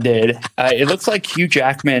research I did, it looks like Hugh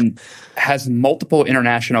Jackman has multiple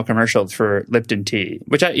international commercials for Lipton tea,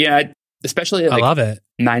 which especially I love it.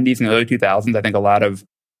 90s and early 2000s. I think a lot of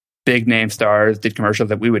big name stars did commercials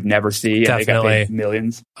that we would never see. Definitely. And they got paid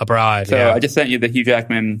millions Abroad. So yeah. I just sent you the Hugh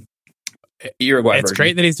Jackman Uruguay It's version.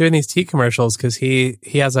 great that he's doing these tea commercials because he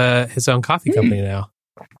has his own coffee company now.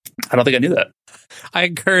 I don't think I knew that. I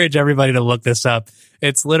encourage everybody to look this up.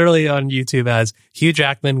 It's literally on YouTube as Hugh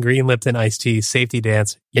Jackman Green Lipton Iced Tea Safety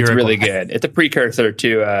Dance. It's Uruguay. really good. It's a precursor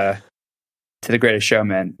to The Greatest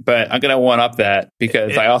Showman, but I'm going to one up that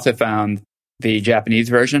because I also found the Japanese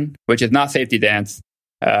version, which is not Safety Dance,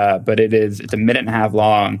 but it's a minute and a half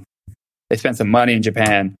long. They spent some money in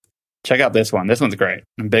Japan. Check out this one. This one's great.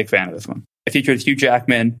 I'm a big fan of this one. It features Hugh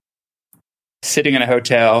Jackman sitting in a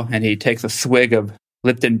hotel, and he takes a swig of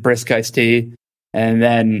Lipton brisk iced tea, and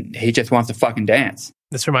then he just wants to fucking dance.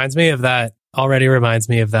 This reminds me of that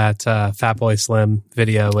Fatboy Slim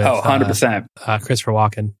video with 100%. Christopher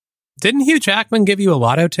Walken. Didn't Hugh Jackman give you a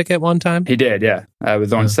lotto ticket one time? He did, yeah. I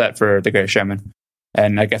was on set for The Greatest Showman.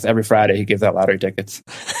 And I guess every Friday he gives out lottery tickets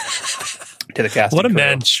to the cast. What a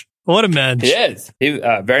mensch. What a mensch. He is. He's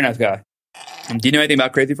a very nice guy. Do you know anything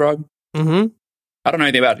about Crazy Frog? Mm-hmm. I don't know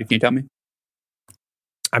anything about it. Can you tell me?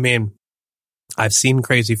 I mean, I've seen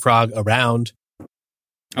Crazy Frog around.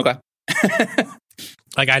 Okay.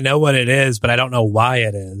 Like, I know what it is, but I don't know why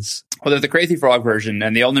it is. Well, there's a Crazy Frog version,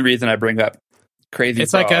 and the only reason I bring up Crazy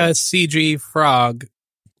It's Frog... like a CG frog,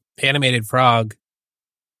 animated frog,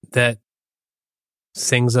 that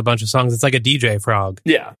sings a bunch of songs. It's like a DJ frog.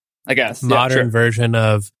 Yeah, I guess. Modern yeah, version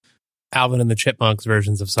of Alvin and the Chipmunks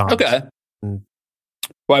versions of songs. Okay.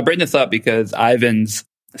 Well, I bring this up because Ivan's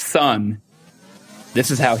son,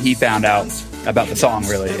 this is how he found out about the song,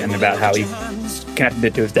 really, and about how he connected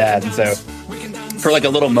it to his dad. And so, for like a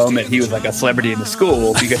little moment, he was like a celebrity in the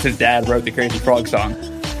school because his dad wrote the Crazy Frog song.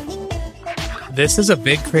 This is a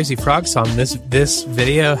big Crazy Frog song. This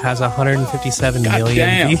video has 157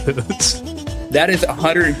 million views. That is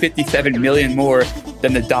 157 million more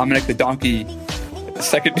than the Dominic the Donkey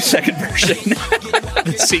second version.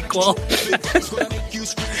 The sequel.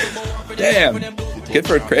 Damn. Good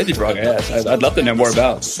for a Crazy Frog, I guess. I'd love to know more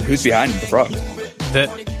about who's behind the frog.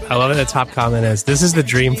 I love it. The top comment is, "This is the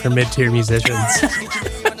dream for mid-tier musicians."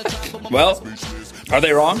 Well, are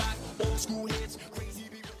they wrong?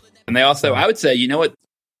 And they also, I would say, you know what?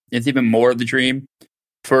 It's even more of the dream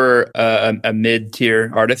for a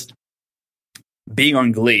mid-tier artist? Being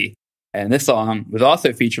on Glee. And this song was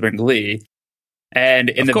also featured on Glee. And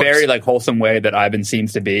in the very like wholesome way that Ivan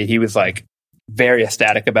seems to be, he was like very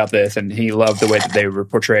ecstatic about this, and he loved the way that they were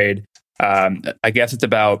portrayed. I guess it's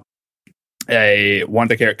about one of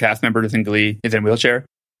the cast members in Glee is in a wheelchair,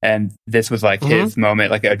 and this was like his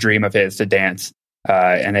moment, like a dream of his to dance.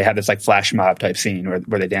 And they had this like flash mob type scene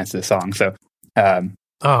where they dance to the song. So,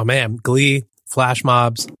 oh man, Glee, flash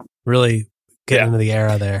mobs, really getting into the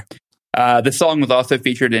era there. The song was also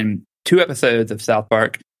featured in 2 episodes of South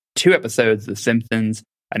Park, 2 episodes of The Simpsons,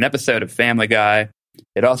 an episode of Family Guy.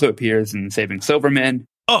 It also appears in Saving Silverman.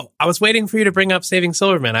 Oh, I was waiting for you to bring up Saving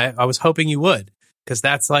Silverman. I was hoping you would, because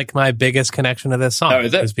that's like my biggest connection to this song. Oh,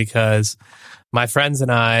 is it? Is because my friends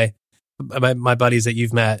and I, my buddies that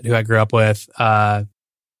you've met, who I grew up with,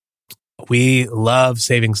 we love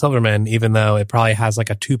Saving Silverman, even though it probably has like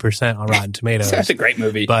a 2% on Rotten Tomatoes. That's a great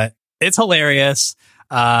movie. But it's hilarious.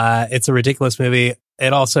 It's a ridiculous movie.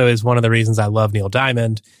 It also is one of the reasons I love Neil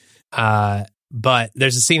Diamond. But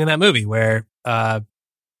there's a scene in that movie where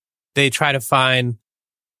they try to find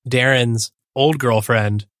Darren's old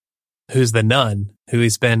girlfriend, who's the nun, who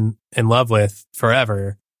he's been in love with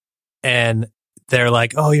forever. And they're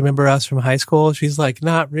like, "Oh, you remember us from high school?" She's like,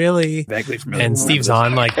 "Not really." Vaguely familiar. And Steve's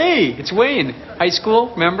on like, "Hey, it's Wayne. High school,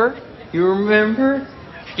 remember? You remember?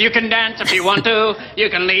 You can dance if you want to. You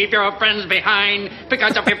can leave your friends behind.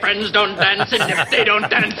 Because if your friends don't dance, and if they don't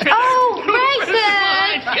dance... Oh,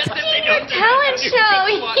 right, the senior talent show.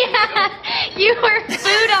 Yeah, you were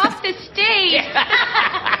booed off the stage.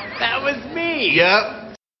 That was me.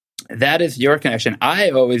 Yep. That is your connection.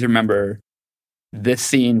 I always remember this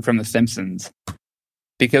scene from The Simpsons,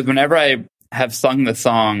 because whenever I have sung the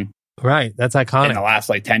song Right. That's in iconic. the last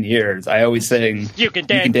like 10 years. I always sing, You can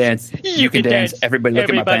you can dance. dance, you can dance, everybody look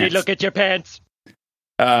at my pants. look at your pants.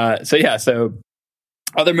 So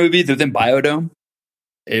other movies, it was in Biodome.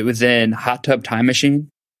 It was in Hot Tub Time Machine.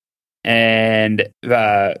 And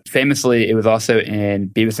famously, it was also in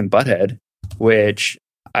Beavis and Butthead, which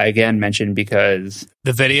I again mentioned because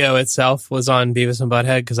The video itself was on Beavis and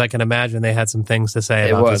Butthead because I can imagine they had some things to say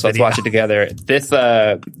it about was. this Let's video. watch it together. This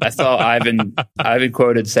I saw Ivan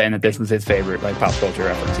quoted saying that this was his favorite like pop culture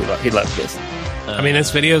reference. He loved this. I mean,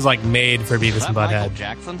 this video is like made for Beavis and Butthead.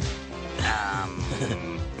 Jackson?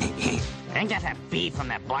 I think that's that bee from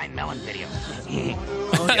that Blind Melon video.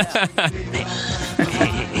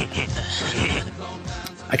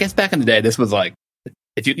 I guess back in the day, this was like,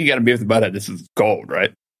 if you could get a Beavis and Butthead, this was gold,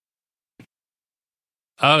 right?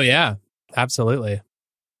 Oh, yeah. Absolutely.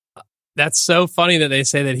 That's so funny that they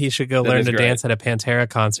say that he should go That learn is to great. dance at a Pantera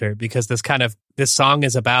concert because this song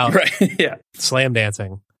is about Right. Yeah. slam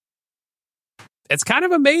dancing. It's kind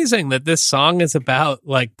of amazing that this song is about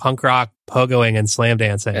like punk rock pogoing and slam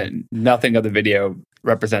dancing. And nothing of the video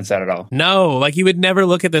represents that at all. No, like you would never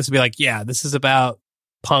look at this and be like, yeah, this is about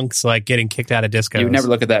punks like getting kicked out of discos. You would never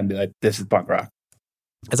look at that and be like, this is punk rock.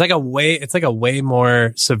 It's like a way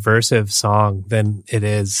more subversive song than it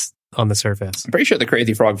is on the surface. I'm pretty sure the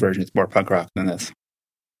Crazy Frog version is more punk rock than this.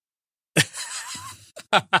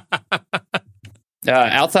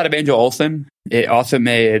 Outside of Angel Olsen, it also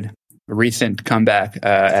made a recent comeback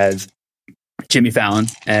as Jimmy Fallon,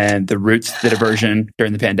 and the Roots did a version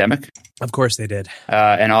during the pandemic. Of course they did.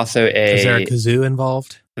 And also Is there a kazoo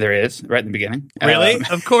involved? There is, right in the beginning. Really?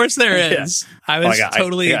 Of course there yeah. is. I was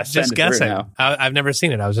totally I gotta send just it through guessing. now. I've never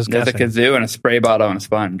seen it. I was just There's guessing. a kazoo and a spray bottle and a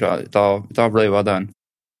sponge. It's all really well done.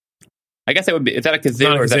 I guess it would be. Is that a kazoo It's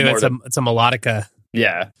not a or is that kazoo, more? it's a melodica.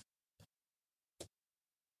 Yeah,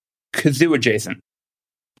 kazoo adjacent.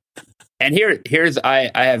 And here's I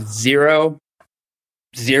have zero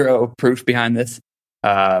proof behind this.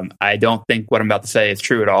 I don't think what I'm about to say is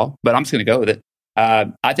true at all, but I'm just going to go with it.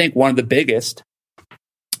 I think one of the biggest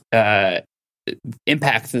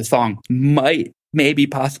impacts the song maybe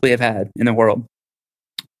possibly have had in the world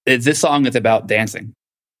is this song is about dancing,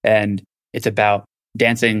 and it's about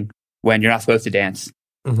dancing when you're not supposed to dance.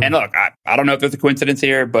 Mm-hmm. And look, I don't know if there's a coincidence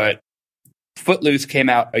here, but Footloose came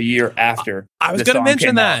out a year after. I was this going to song mention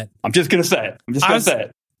came that. out. I'm just going to say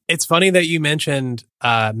it. It's funny that you mentioned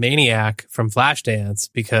Maniac from Flashdance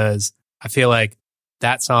because I feel like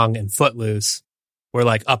that song and Footloose were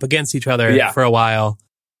like up against each other for a while.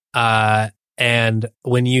 And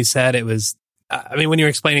when you said it was, when you were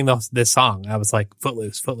explaining this song, I was like,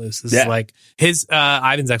 Footloose. This is like his,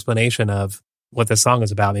 Ivan's explanation of what this song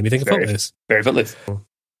is about made me think of Footloose. Very Footloose.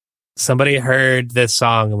 Somebody heard this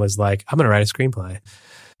song and was like, I'm going to write a screenplay.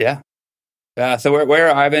 Yeah. So where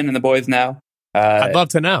are Ivan and the boys now? I'd love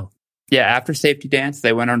to know. Yeah, after Safety Dance,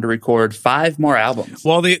 they went on to record 5 more albums.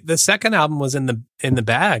 Well, the second album was in the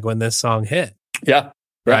bag when this song hit. Yeah.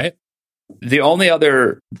 Right? The only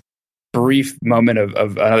other brief moment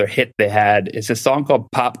of another hit they had is a song called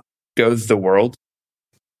Pop Goes the World,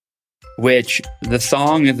 which the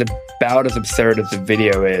song is about as absurd as the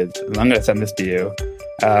video is. I'm going to send this to you.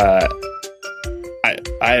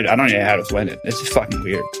 I don't even know how to win it. It's just fucking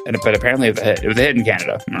weird. But apparently it was a hit. It was a hit in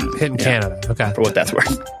Canada. Hit in Canada. Okay. For what that's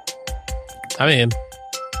worth. I mean,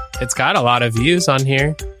 it's got a lot of views on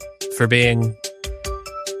here for being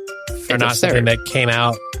not something that came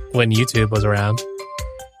out when YouTube was around.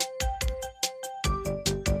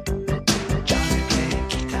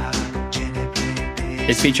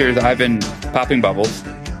 It features Ivan popping bubbles.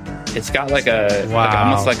 It's got like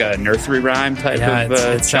almost like a nursery rhyme type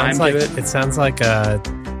of chime to it. It sounds like a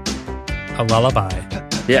lullaby.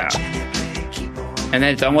 Yeah. And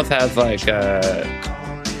then it almost has like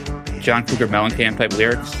John Cougar Mellencamp type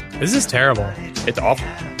lyrics. This is terrible. It's awful.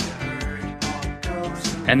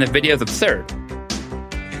 And the video's absurd.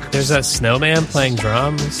 There's a snowman playing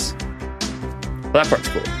drums. Well, that part's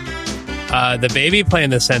cool. The baby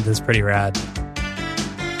playing the synth is pretty rad.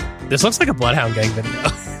 This looks like a Bloodhound Gang video.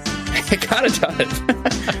 It kind of does.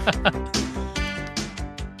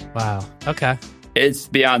 Wow. Okay. It's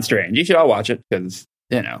beyond strange. You should all watch it because,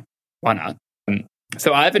 why not?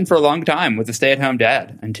 So Ivan, for a long time, was a stay-at-home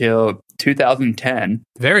dad until 2010.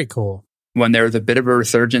 Very cool. When there was a bit of a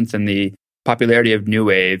resurgence in the popularity of New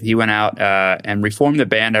Wave, he went out and reformed the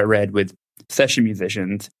band I read with session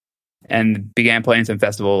musicians and began playing some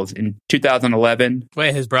festivals in 2011.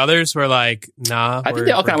 Wait, his brothers were like, nah. I think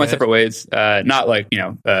they all kind of went separate ways. Not like, in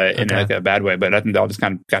like a bad way, but I think they all just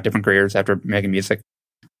kind of got different careers after making music.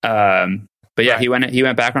 But yeah, he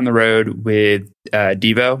went back on the road with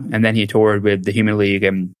Devo, and then he toured with the Human League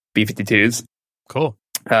and B-52s. Cool.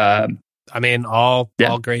 Uh, I mean, all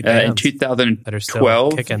great bands. In that are still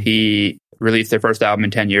 2012, kicking. he released their first album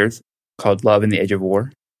in 10 years called Love in the Age of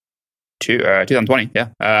War. 2020,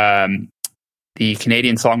 yeah. The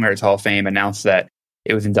Canadian Songwriters Hall of Fame announced that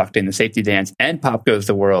it was inducting the Safety Dance and Pop Goes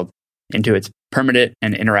the World into its permanent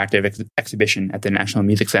and interactive exhibition at the National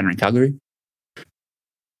Music Center in Calgary.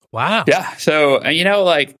 Wow. Yeah. So,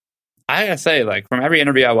 like, I gotta say, like, from every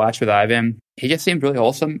interview I watched with Ivan, he just seemed really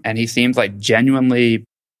wholesome, and he seemed like genuinely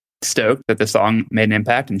stoked that the song made an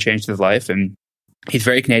impact and changed his life, and he's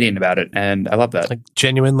very Canadian about it, and I love that. Like,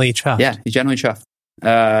 genuinely chuffed. Yeah, he's genuinely chuffed.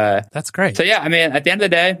 That's great. So yeah, I mean, at the end of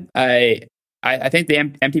the day, I think the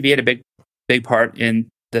MTV had a big part in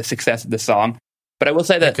the success of the song. But I will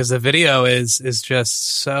say that because the video is just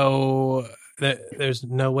so there's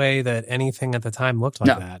no way that anything at the time looked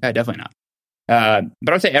like that. Yeah, definitely not.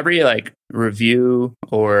 But I would say every like review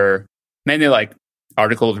or mainly like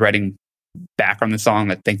articles writing back on the song,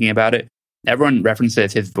 that thinking about it, everyone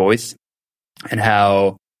references his voice and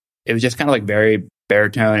how it was just kind of like very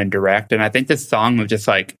baritone and direct. And I think this song was just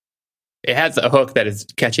like, it has a hook that is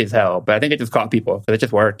catchy as hell, but I think it just caught people because it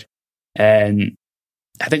just worked. And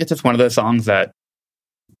I think it's just one of those songs that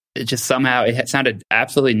it just somehow, it sounded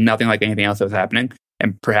absolutely nothing like anything else that was happening.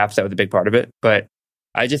 And perhaps that was a big part of it. But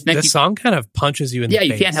I just think this song kind of punches you in the face.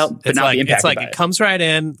 Yeah, you can't help but not be impacted It's like by it comes right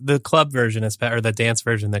in. The club version, or the dance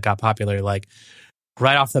version that got popular, like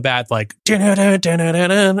right off the bat, like,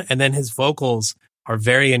 and then his vocals are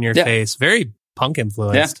very in your face, very punk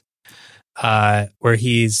influenced. Where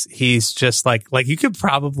he's just like you could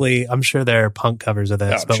probably, I'm sure there are punk covers of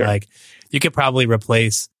this, but like you could probably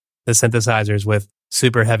replace the synthesizers with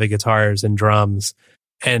super heavy guitars and drums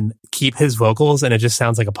and keep his vocals, and it just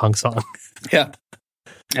sounds like a punk song. Yeah.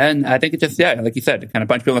 And I think it just, like you said, it kind of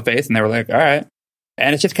punched people in the face, and they were like, all right.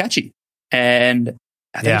 And it's just catchy. And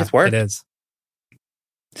I think it just worked. It is.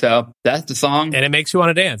 So that's the song. And it makes you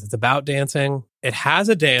want to dance. It's about dancing. It has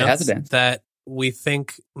a dance, that we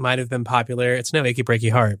think might have been popular. It's no Achy Breaky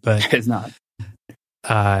Heart, but it's not.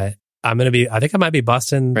 I think I might be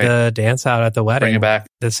busting the dance out at the wedding. Bring it back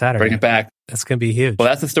this Saturday. Bring it back. That's going to be huge. Well,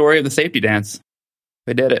 that's the story of the Safety Dance.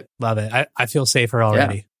 We did it. Love it. I feel safer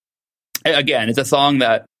already. Yeah. Again, it's a song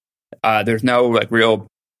that there's no like real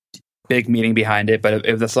big meaning behind it, but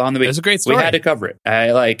it was a song that it was a great story. We had to cover it.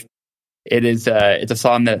 It's a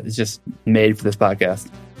song that is just made for this podcast.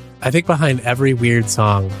 I think behind every weird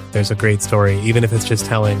song, there's a great story, even if it's just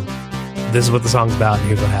telling, this is what the song's about, and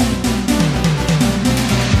here's what happened.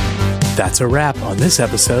 That's a wrap on this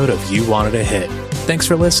episode of You Wanted a Hit. Thanks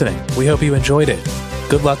for listening. We hope you enjoyed it.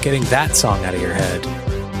 Good luck getting that song out of your head.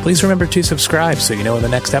 Please remember to subscribe so you know when the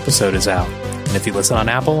next episode is out. And if you listen on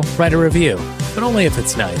Apple, write a review, but only if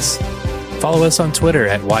it's nice. Follow us on Twitter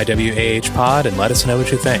at YWAHpod and let us know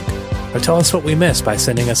what you think. Or tell us what we missed by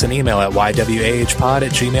sending us an email at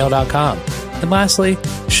ywahpod@gmail.com. And lastly,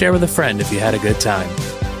 share with a friend if you had a good time.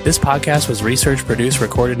 This podcast was researched, produced,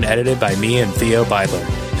 recorded, and edited by me and Theo Beidler,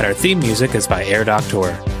 and our theme music is by Air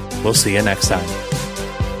Doctor. We'll see you next time.